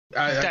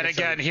Then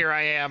again, here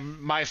I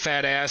am, my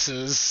fat ass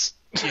is,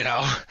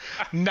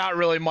 not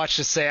really much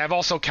to say. I've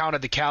also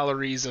counted the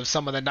calories of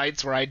some of the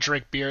nights where I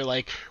drink beer,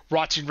 like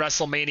watching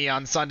WrestleMania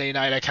on Sunday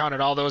night. I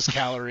counted all those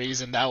calories,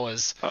 and that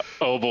was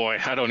oh boy,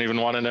 I don't even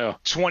want to know.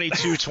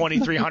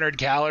 2,300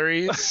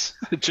 calories.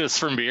 Just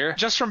from beer?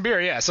 Just from beer,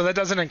 yeah. So that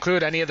doesn't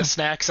include any of the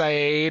snacks I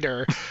ate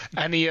or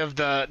any of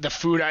the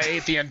food I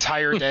ate the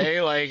entire day.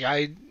 Like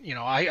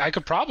I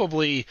could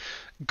probably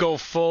go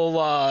full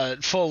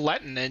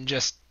Lenten and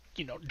just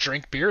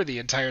drink beer the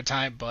entire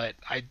time, but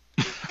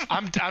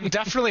I'm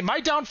definitely, my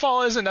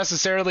downfall isn't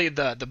necessarily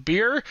the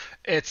beer,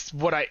 it's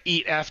what I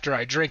eat after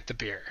I drink the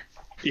beer.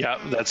 Yeah,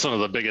 that's one of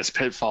the biggest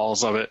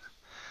pitfalls of it.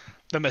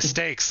 The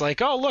mistakes,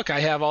 like, oh look,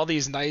 I have all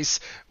these nice,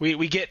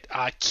 we get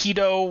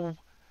keto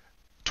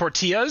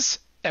tortillas,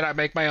 and I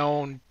make my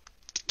own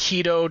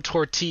keto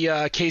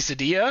tortilla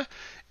quesadilla.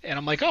 And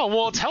I'm like, oh,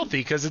 well, it's healthy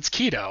because it's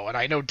keto. And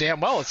I know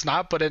damn well it's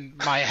not. But in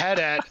my head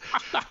at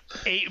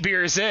 8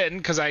 beers in,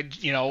 because I,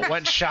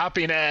 went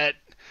shopping at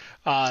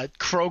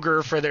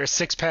Kroger for their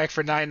 6-pack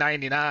for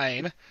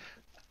 $9.99.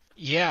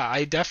 Yeah,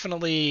 I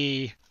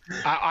definitely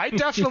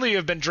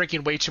have been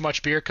drinking way too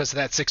much beer because of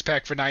that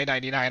 6-pack for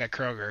 $9.99 at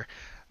Kroger.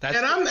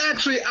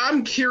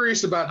 I'm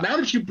curious about, now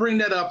that you bring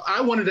that up,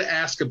 I wanted to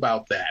ask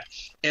about that.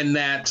 And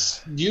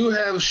that you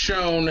have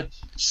shown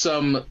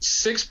some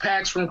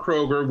 6-packs from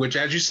Kroger, which,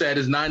 as you said,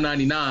 is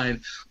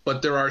 $9.99.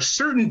 But there are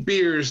certain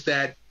beers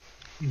that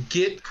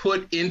get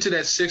put into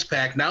that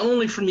 6-pack, not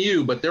only from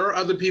you, but there are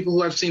other people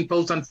who I've seen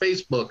post on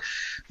Facebook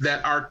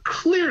that are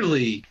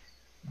clearly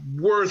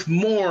worth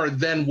more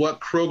than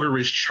what Kroger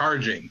is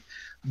charging.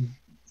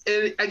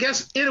 I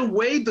guess in a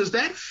way, does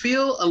that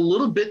feel a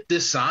little bit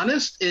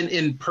dishonest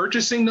in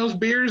purchasing those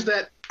beers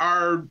that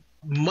are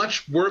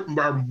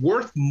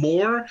worth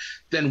more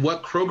than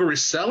what Kroger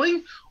is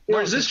selling?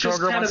 Or is this just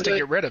Kroger wants to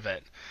get rid of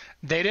it?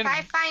 They didn't. If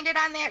I find it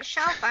on that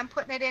shelf, I'm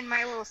putting it in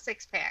my little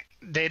 6-pack.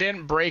 They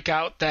didn't break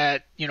out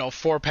that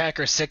 4-pack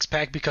or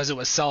 6-pack because it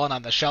was selling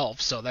on the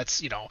shelf. So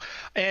that's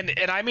and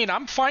I mean,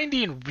 I'm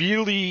finding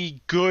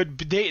really good.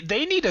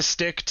 They need to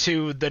stick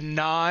to the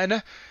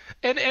non.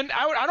 And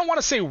I don't want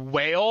to say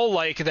whale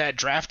like that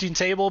drafting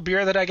table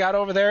beer that I got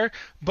over there,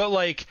 but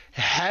like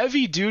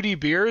heavy duty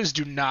beers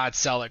do not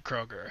sell at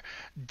Kroger.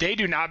 They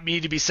do not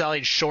need to be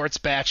selling Shorts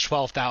batch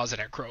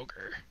 12,000 at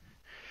Kroger.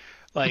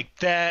 Like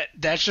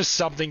that's just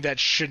something that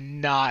should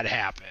not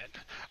happen.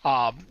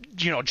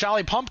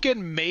 Jolly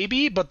Pumpkin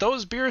maybe, but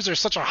those beers are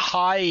such a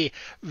high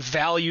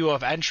value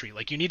of entry.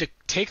 Like you need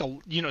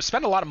to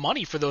spend a lot of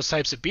money for those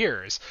types of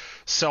beers.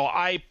 So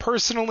I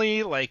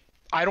personally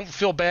I don't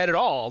feel bad at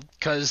all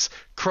because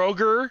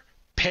Kroger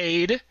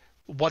paid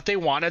what they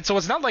wanted. So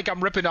it's not like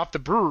I'm ripping off the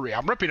brewery.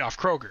 I'm ripping off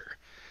Kroger.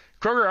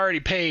 Kroger already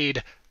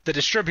paid the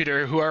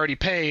distributor who already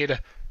paid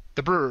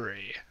the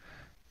brewery.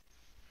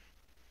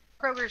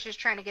 Kroger's just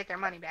trying to get their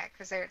money back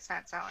because it's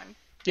not selling.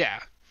 Yeah.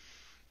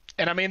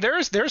 And I mean,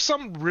 there's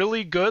some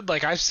really good,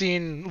 like I've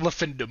seen Le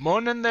Fin du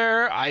Monde in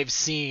there. I've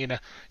seen,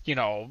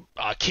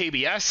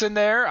 KBS in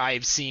there.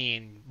 I've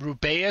seen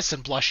Rubeus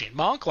and Blushing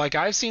Monk. Like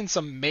I've seen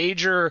some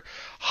major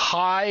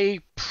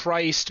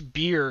high-priced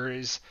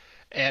beers,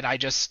 and I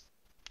just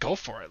go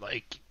for it.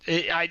 Like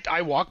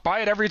I walk by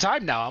it every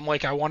time now. I'm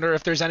like, I wonder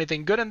if there's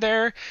anything good in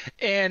there.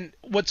 And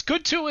what's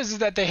good too is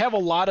that they have a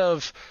lot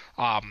of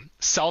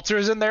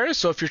seltzers in there.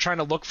 So if you're trying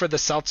to look for the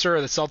seltzer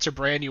or the seltzer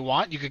brand you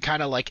want, you can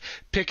kind of like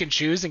pick and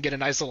choose and get a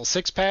nice little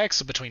 6-pack.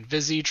 So between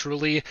Vizzy,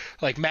 Truly,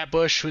 like Matt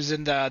Bush, who's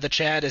in the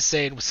chat, is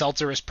saying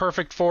seltzer is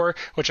perfect for,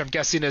 which I'm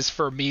guessing is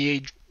for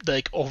me,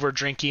 like over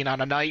drinking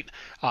on a night,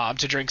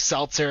 to drink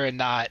seltzer and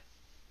not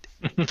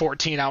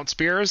 14-ounce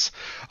beers.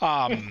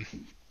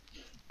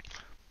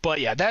 But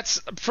yeah,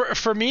 that's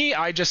for me.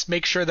 I just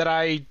make sure that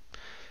I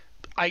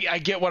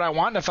get what I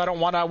want. And if I don't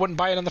want it, I wouldn't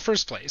buy it in the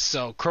first place.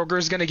 So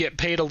Kroger's going to get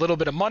paid a little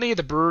bit of money.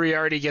 The brewery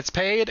already gets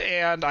paid,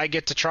 and I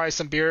get to try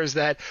some beers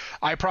that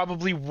I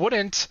probably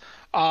wouldn't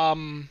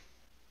normally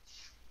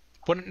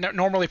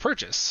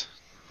purchase.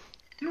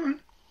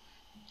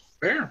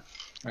 Fair.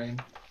 I mean,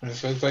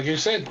 it's like you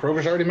said,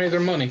 Kroger's already made their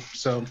money.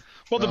 So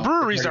the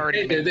breweries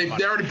already made their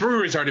money.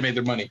 Breweries already made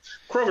their money.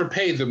 Kroger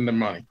paid them their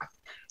money.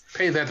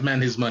 Pay that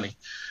man his money.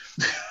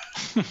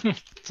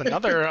 It's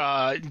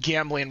another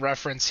gambling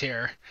reference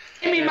here.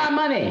 Give me my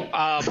money.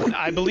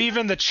 I believe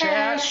in the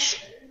chat.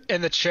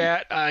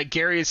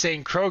 Gary is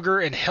saying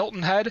Kroger and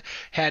Hilton Head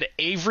had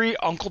Avery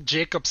Uncle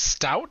Jacob's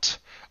Stout,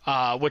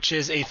 which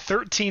is a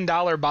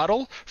 $13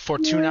 bottle for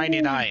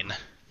 $2.99.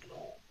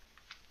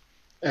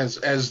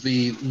 As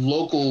the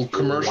local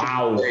commercial,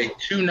 wow.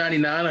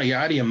 $2.99. Are you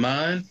out of your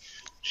mind?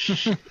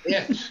 Shit.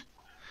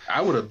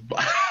 I would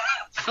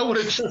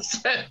have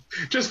just said,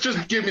 just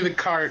give me the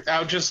cart.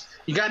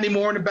 You got any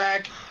more in the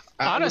back?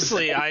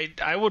 Honestly,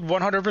 I would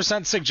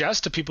 100%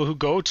 suggest to people who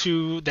go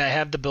to that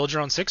have the build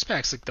your own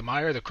 6-packs like the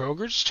Meijer, the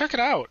Kroger, just check it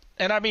out.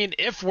 And I mean,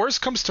 if worse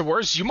comes to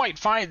worse, you might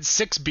find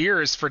 6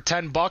 beers for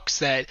 $10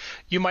 that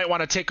you might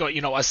want to take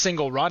a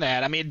single run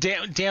at. I mean,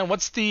 Dan,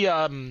 what's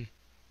the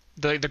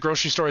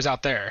grocery stores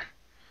out there?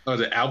 Oh,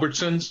 the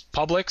Albertsons?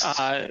 Publix?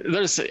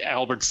 There's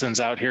Albertsons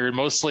out here,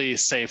 mostly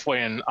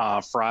Safeway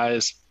and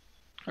Fry's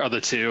are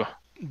the two.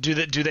 Do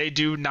they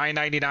do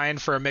 $9.99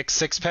 for a mixed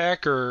six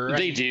pack or?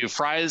 They do.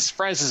 Fry's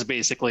is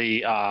basically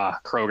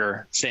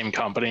Kroger, same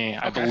company.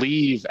 I Okay.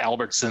 believe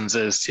Albertsons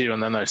is too,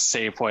 and then there's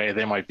Safeway.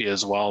 They might be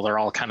as well. They're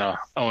all kind of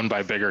owned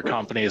by bigger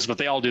companies, but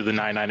they all do the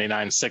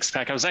 $9.99 six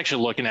pack. I was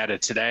actually looking at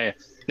it today.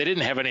 They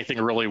didn't have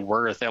anything really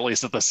worth, at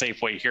least at the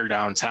Safeway here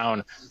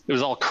downtown. It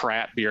was all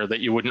crap beer that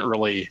you wouldn't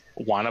really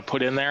want to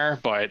put in there,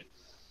 but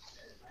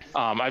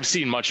I've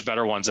seen much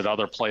better ones at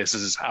other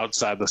places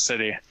outside the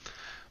city.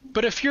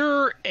 But if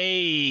you're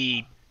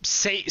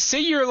say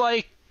you're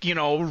like,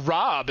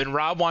 Rob, and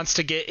Rob wants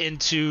to get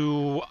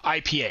into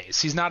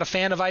IPAs. He's not a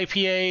fan of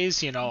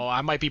IPAs,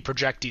 I might be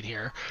projecting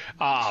here.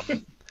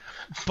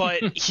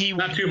 But Not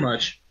too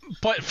much.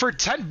 But for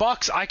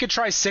 $10, I could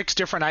try 6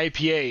 different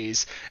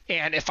IPAs,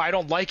 and if I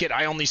don't like it,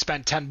 I only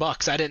spent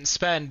 $10. I didn't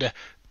spend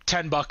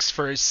 $10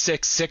 for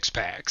 6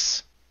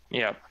 six-packs.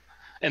 Yeah.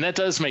 And that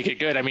does make it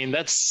good. I mean,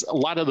 that's a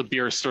lot of the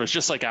beer stores,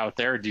 just like out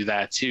there, do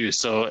that too.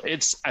 So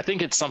I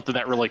think it's something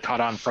that really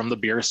caught on from the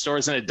beer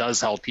stores, and it does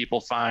help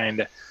people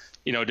find,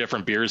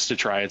 different beers to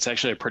try. It's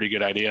actually a pretty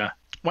good idea.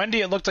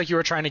 Wendy, it looked like you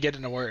were trying to get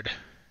in a word.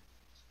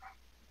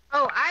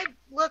 Oh, I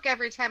look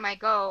every time I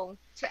go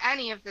to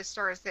any of the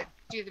stores that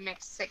do the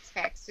mixed six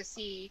packs to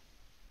see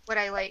what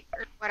I like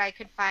or what I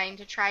could find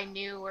to try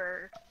new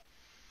or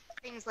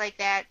things like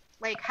that.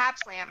 Like Hop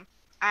Slam,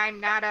 I'm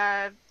not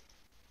a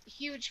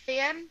huge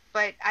fan,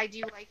 but I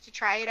do like to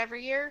try it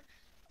every year.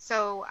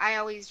 So I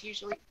always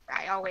usually,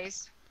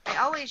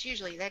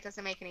 that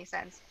doesn't make any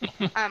sense.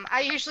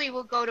 I usually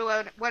will go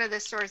to one of the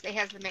stores that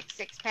has the mixed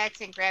six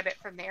packs and grab it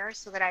from there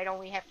so that I'd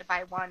only have to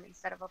buy one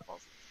instead of a full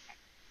six pack.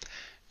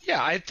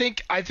 Yeah, I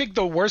think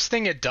the worst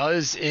thing it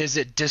does is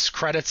it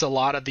discredits a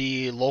lot of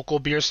the local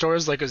beer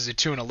stores like a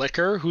Zatuna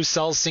Liquor who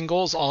sells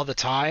singles all the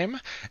time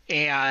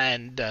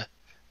and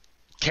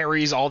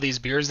carries all these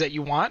beers that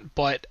you want.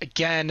 But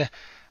again,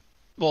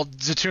 well,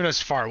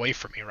 Zatuna's far away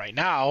from me right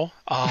now.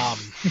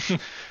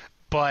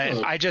 But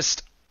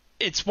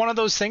it's one of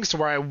those things to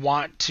where I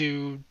want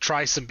to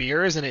try some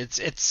beers, and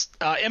it's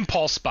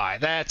impulse buy.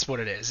 That's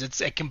what it is.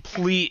 It's a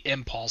complete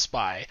impulse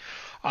buy.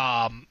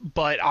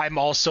 But I'm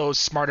also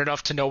smart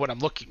enough to know what I'm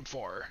looking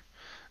for.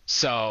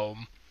 So,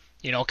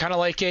 kind of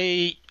like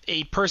a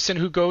person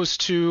who goes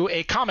to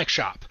a comic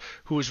shop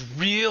who is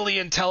really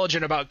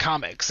intelligent about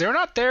comics. They're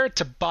not there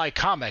to buy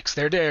comics.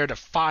 They're there to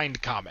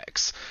find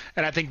comics.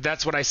 And I think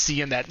that's what I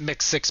see in that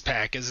mixed six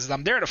pack is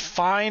I'm there to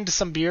find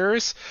some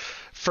beers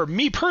for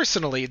me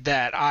personally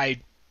that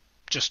I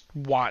just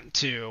want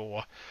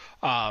to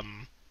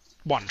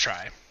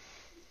try.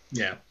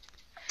 Yeah.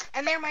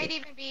 And there might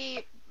even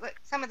be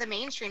some of the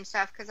mainstream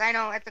stuff, because I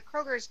know at the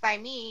Kroger's by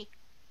me,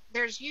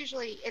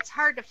 it's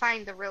hard to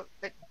find the really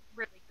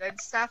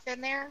good stuff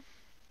in there,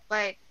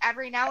 but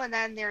every now and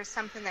then there's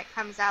something that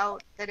comes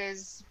out that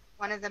is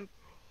one of the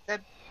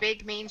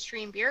big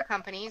mainstream beer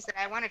companies that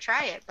I want to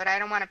try it, but I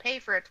don't want to pay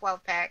for a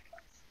 12 pack.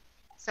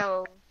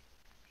 So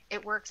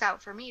it works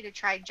out for me to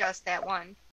try just that one.